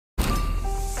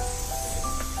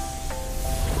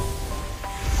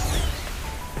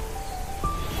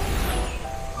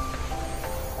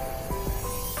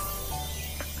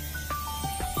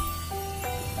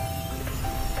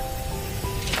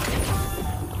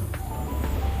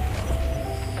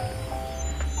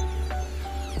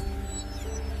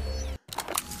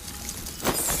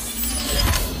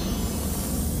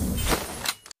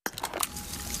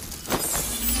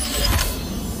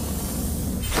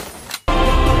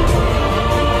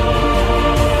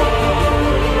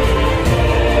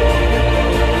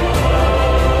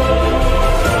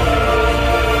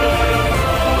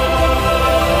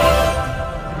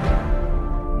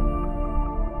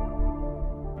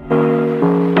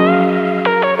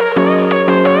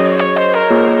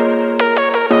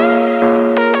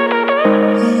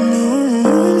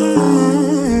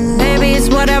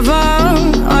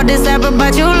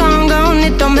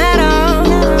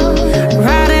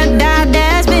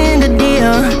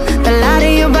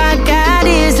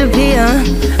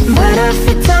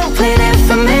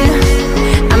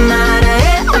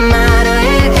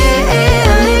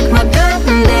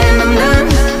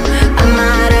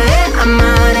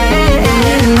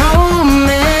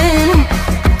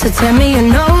tell me you're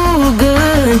no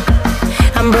good.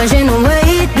 I'm brushing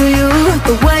away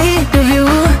the weight of you,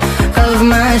 of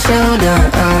my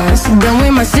shoulders. Done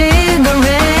with my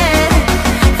cigarette,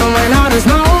 and when all the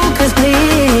smoke is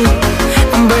clear,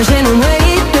 I'm brushing away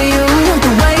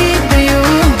the weight of you,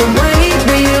 the weight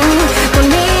of you. Don't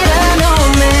need no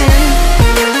man.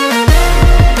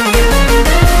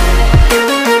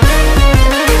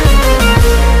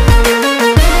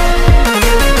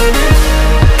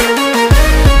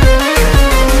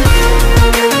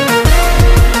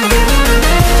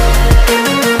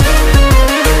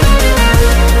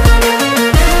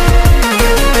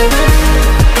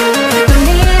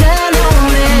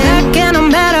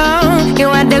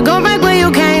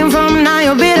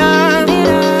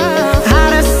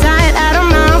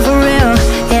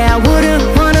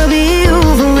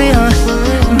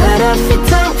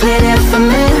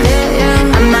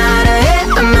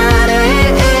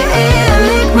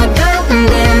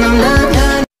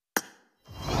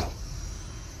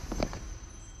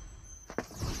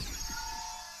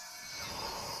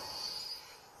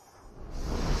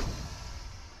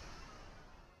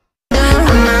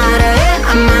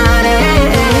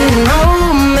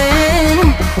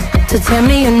 So tell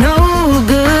me you're no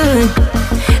good.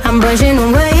 I'm brushing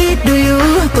away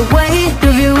the weight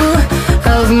of you,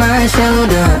 of my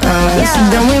shoulders.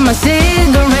 Done with my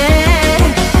cigarette,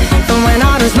 and when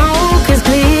all the smoke is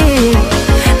clear,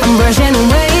 I'm brushing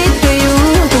away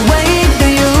the weight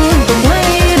of you, the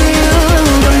weight of you.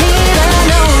 Don't need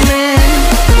no man.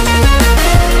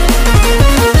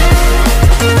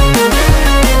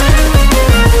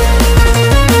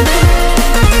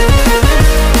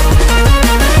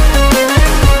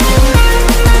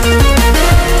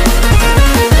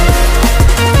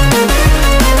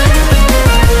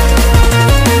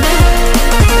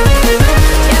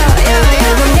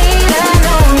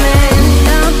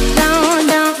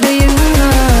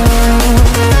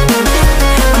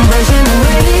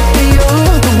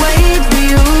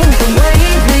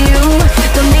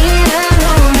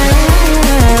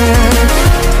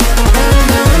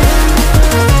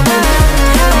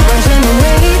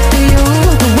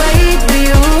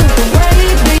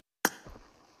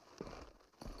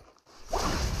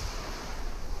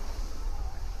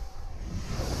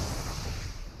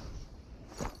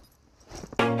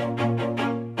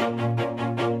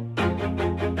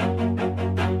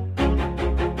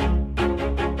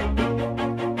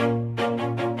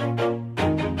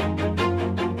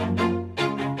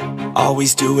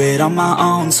 Always do it on my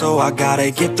own, so I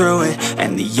gotta get through it.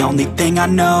 And the only thing I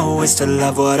know is to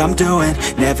love what I'm doing.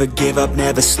 Never give up,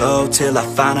 never slow, till I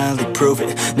finally prove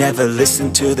it. Never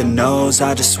listen to the no's,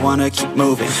 I just wanna keep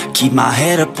moving. Keep my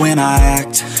head up when I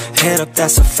act, head up,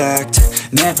 that's a fact.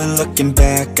 Never looking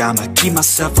back, I'ma keep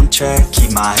myself on track.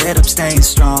 Keep my head up, staying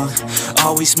strong,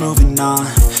 always moving on.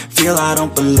 Feel I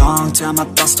don't belong, tell my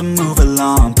thoughts to move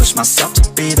along. Push myself to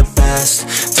be the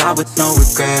best, die with no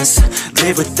regrets.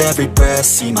 Live with every breath,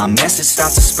 see my message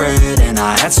start to spread. And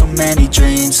I had so many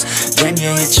dreams, then you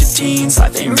hit your teens.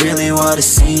 Life ain't really what it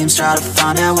seems, try to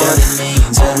find out what it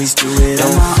means. Always do it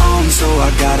on my own, so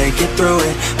I gotta get through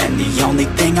it. And the only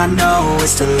thing I know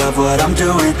is to love what I'm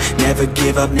doing. Never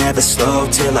give up, never slow,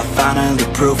 till I finally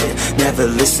prove it. Never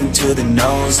listen to the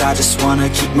no's, I just wanna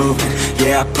keep moving.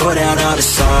 Yeah, I put out all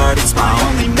this art, it's my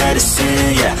only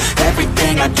medicine. Yeah,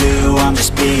 everything I do, I'm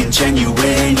just being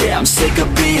genuine. Yeah, I'm sick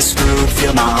of being screwed,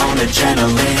 feel my own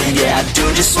adrenaline. Yeah, I do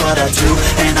just what I do,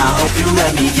 and I hope you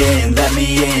let me in,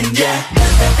 yeah.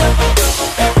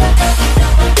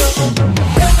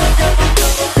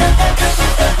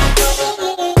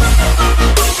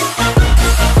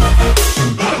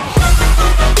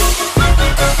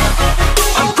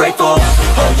 I'm grateful,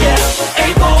 oh yeah,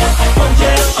 able, oh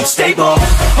yeah, I'm stable,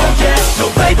 oh yeah, no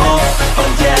label, oh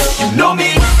yeah, you know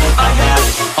me, I have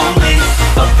only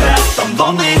a path, I'm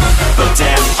lonely, but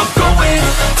damn, I'm going to win.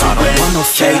 I don't want no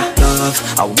fake love,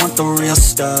 I want the real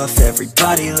stuff.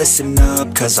 Everybody listen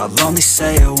up, cause I'll only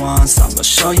say it once. I'm gonna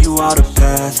show you all the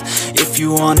path, if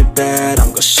you want it bad. I'm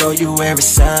gonna show you where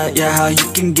it's at, yeah, how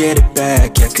you can get it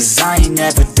back. Yeah, cause I ain't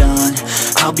never done,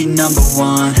 I'll be number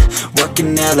one.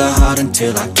 Working hella hard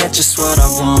until I get just what I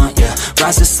want, yeah.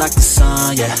 Rises like the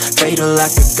sun, yeah, fatal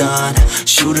like a gun.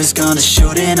 Shooter's gonna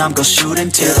shoot and I'm gonna shoot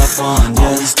until I've won, yeah.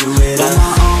 Always do it on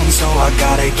my own, so I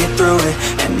gotta get through it.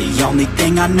 And the only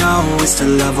thing I know is to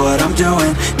love what I'm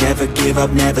doing. Never give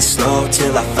up, never slow,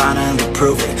 till I finally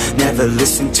prove it. Never never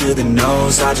listen to the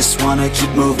no's, I just wanna keep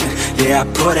moving. Yeah, I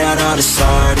put out all this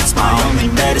art, it's my only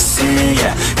medicine.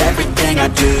 Yeah, everything I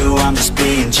do, I'm just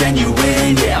being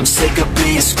genuine. Yeah, I'm sick of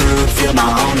being screwed, feel my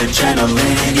own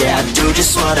adrenaline. Yeah, I do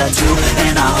just what I do,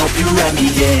 and I hope you let me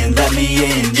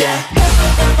in, yeah.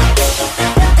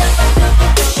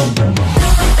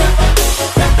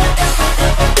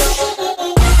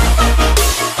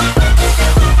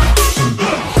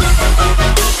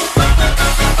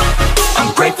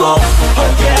 Grateful,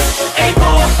 oh yeah,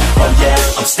 able, oh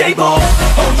yeah, I'm stable,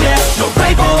 oh yeah, no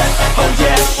label, oh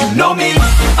yeah, you know me,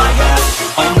 I have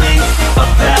only a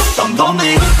path, I'm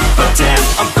lonely, but damn,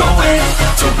 I'm going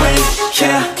to win,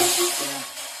 yeah.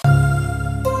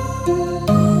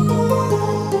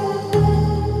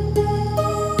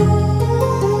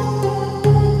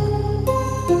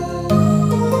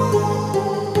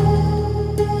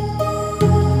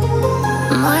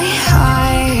 My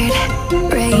heart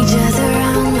rages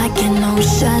around like an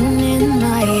ocean in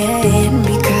my head,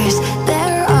 because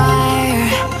there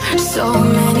are so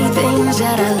many things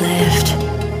that I left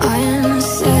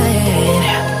unsaid.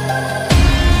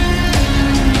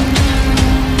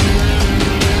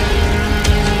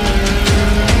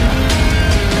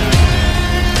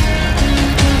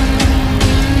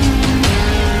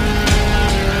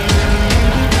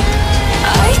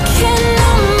 I can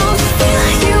almost feel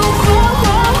you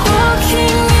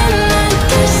walking in the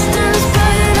distance,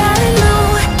 but I know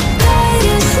that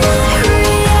it's not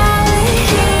reality.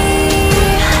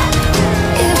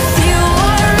 If you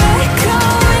are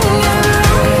echoing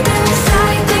around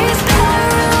inside these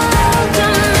parallel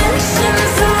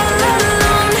dimensions all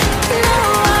alone, know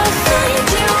I'll find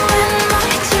you in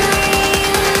my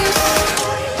dreams.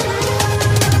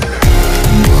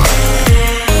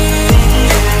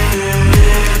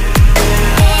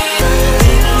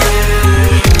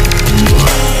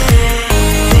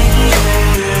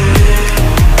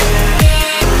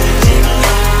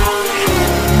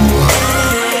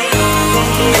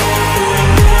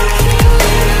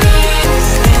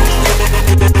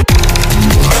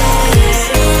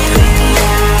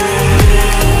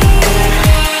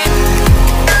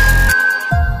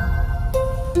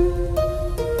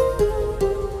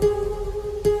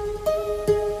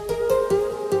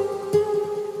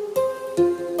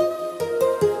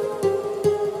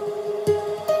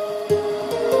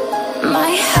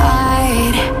 My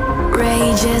heart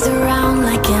rages around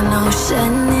like an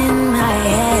ocean in my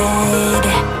head.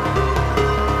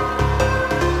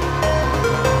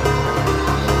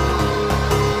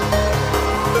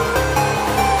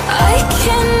 I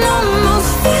can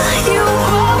almost feel you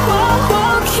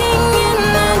walking in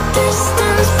the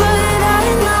distance, but I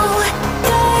know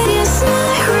that it's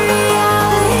not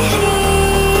reality.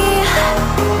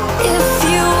 If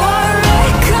you are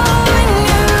echoing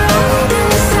around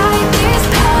inside these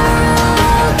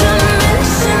parallel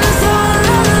dimensions all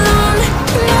alone,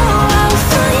 know I'll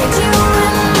find you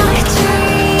in my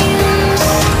dreams.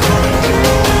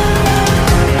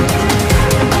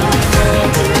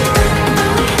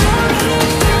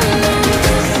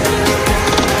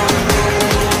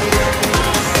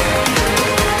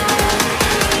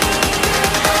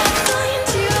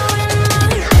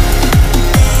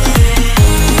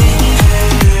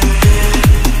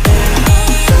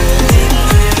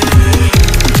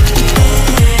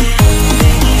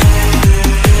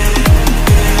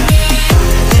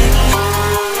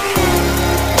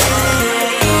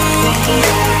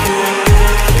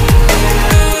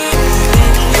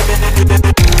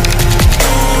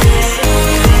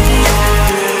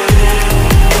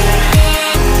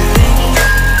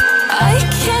 I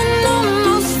can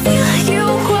almost feel you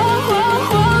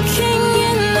walking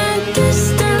in the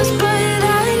distance, but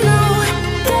I know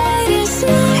that it's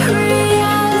not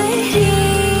reality.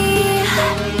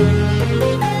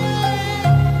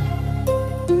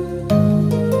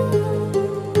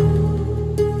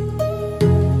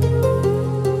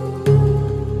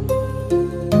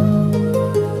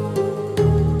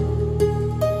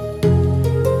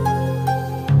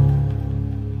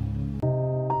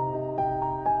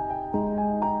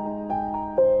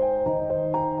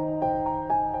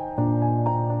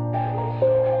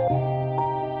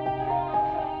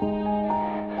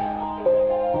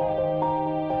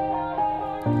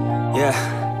 Yeah.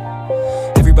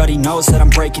 Everybody knows that I'm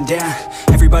breaking down.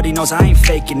 Everybody knows I ain't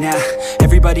faking now.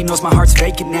 Everybody knows my heart's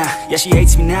vacant now. Yeah, she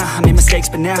hates me now, I made mistakes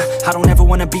but now I don't ever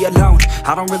wanna be alone.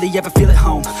 I don't really ever feel at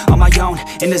home. On my own,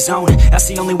 in the zone, that's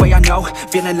the only way I know.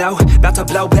 Feeling low, about to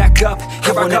blow back up.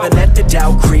 Here I won't ever let the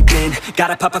doubt creep in.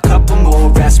 Gotta pop a couple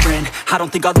more aspirin. I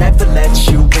don't think I'll ever let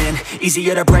you in.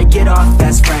 Easier to break it off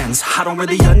best friends. I don't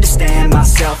really understand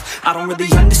myself. I don't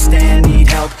really understand, need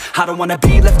help. I don't wanna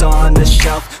be left on the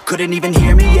shelf. Couldn't even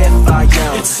hear me if I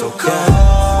yelled. It's so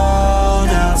cold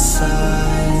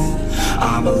outside,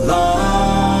 I'm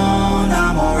alone,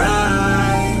 I'm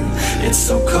alright. It's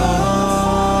so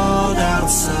cold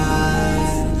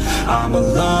outside, I'm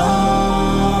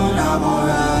alone, I'm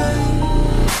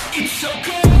alright. It's so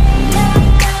cold.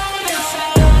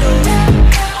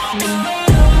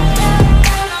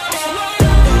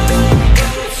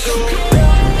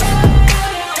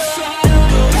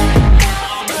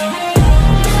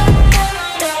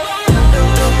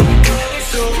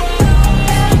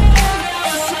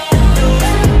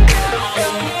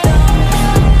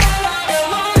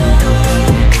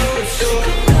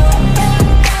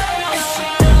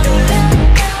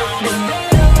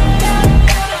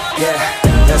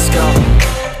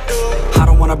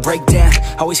 Break down,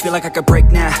 always feel like I could break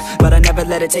now, but I never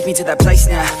let it take me to that place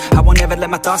now. I won't ever let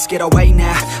my thoughts get away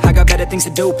now. I got better things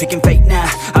to do, picking fate now.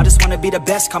 I just wanna be the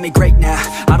best, call me great now.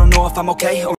 I don't know if I'm okay or